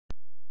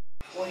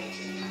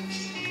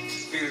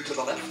veer to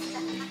the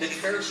left, then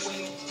Ferris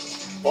wheel,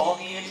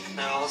 walk in,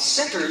 now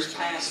centers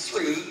pass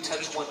through,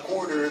 touch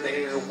 1/4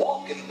 there,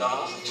 walk and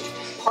dodge,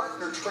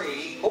 partner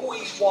trade,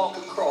 boys walk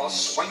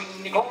across, swing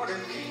the corner,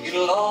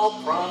 it'll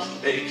all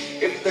promenade.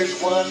 If there's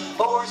one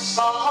more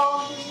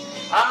song,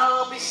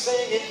 I'll be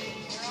singing,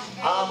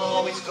 I'm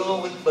always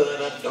going,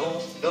 but I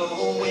don't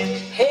know when.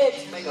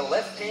 Heads make a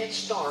left-hand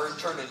star and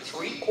turn in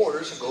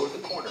 3/4 and go to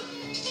the corner.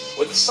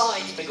 With the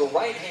sides, make a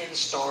right-hand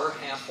star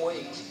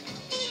halfway.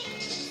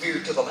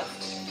 Veer to the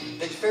left,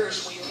 then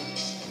Ferris wheel.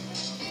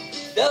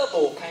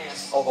 Double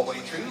pass all the way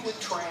through with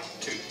track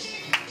 2.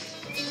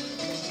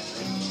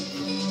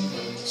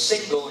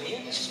 Single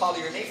hinge, follow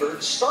your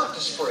neighbor, start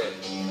to spread.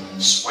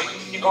 Swing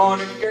your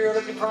corner, girl,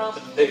 and you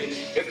promenade.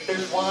 If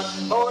there's one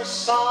more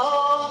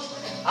song,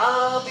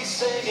 I'll be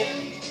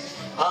singing.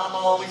 I'm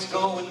always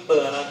going,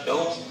 but I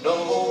don't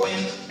know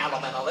when.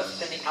 Alabama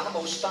left in the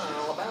Alamo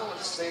style,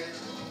 balance there.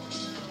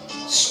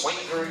 Swing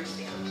through.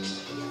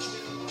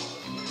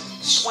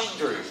 Swing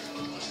through.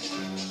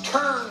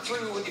 Turn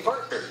through with your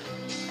partner.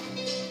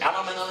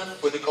 Alabama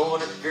left with the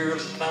corner, girl,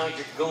 and now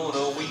you're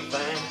gonna weep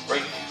and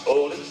ring.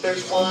 Oh, if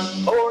there's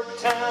one more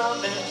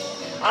town, then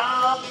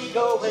I'll be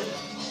going.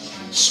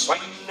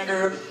 Swing the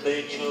girl,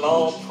 then you'll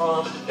all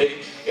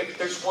promenade. If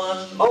there's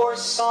one more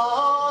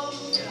song,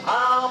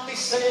 I'll be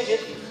singing.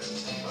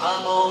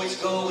 I'm always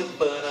going,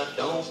 but I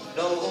don't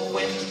know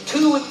when.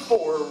 2 and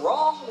 4,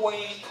 wrong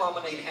way,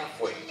 promenade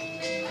halfway.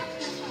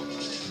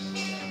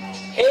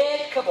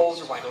 Head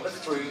couples, right on the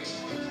through.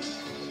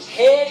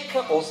 Head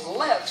couples,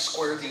 left,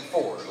 square through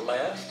 4.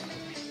 Left,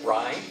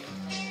 right,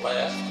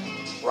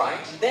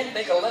 then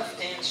make a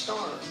left-hand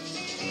star.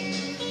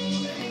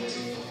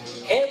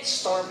 Head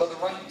star by the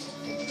right.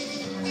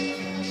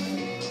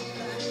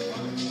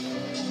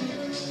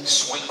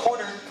 Swing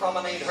corner,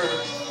 promenade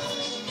her.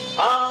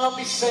 I'll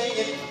be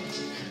singing,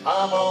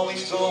 I'm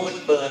always going,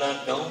 but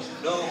I don't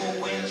know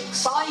when.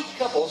 Side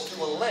couples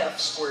to a left,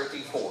 square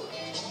through 4.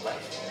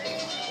 Left,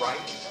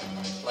 right,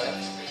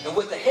 left. And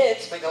with the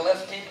heads, make a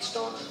left-hand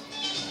star.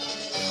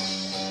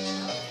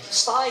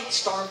 Side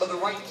star by the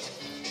right.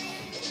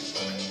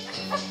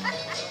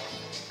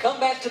 Come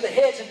back to the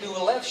heads and do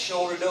a left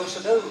shoulder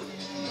do-sa-do.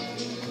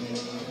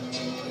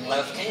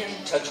 Left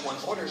hand, touch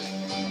 1/4.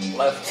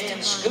 Left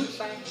hand, scoot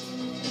back.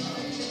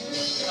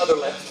 Another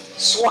left.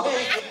 Swing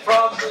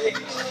promenade.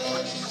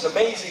 It's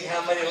amazing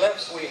how many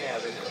lefts we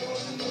have in here.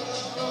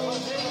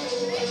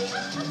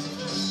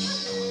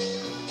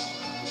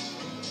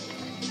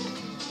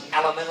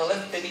 Alabama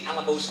left in the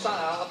Alamo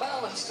style, a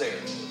balance there.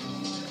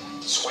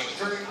 Swing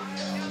through.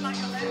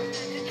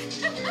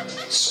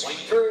 Swing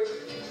through.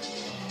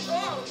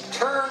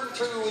 Turn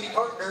through with your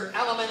partner,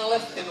 Alabama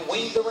left and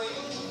wing the ring.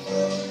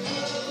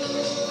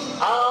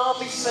 I'll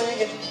be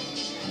singing.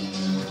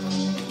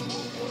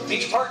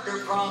 Each partner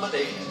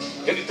promenade.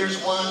 If there's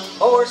one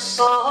more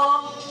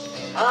song,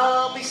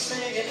 I'll be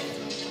singing.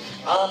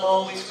 I'm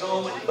always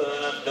going, but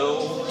I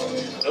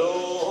don't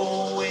know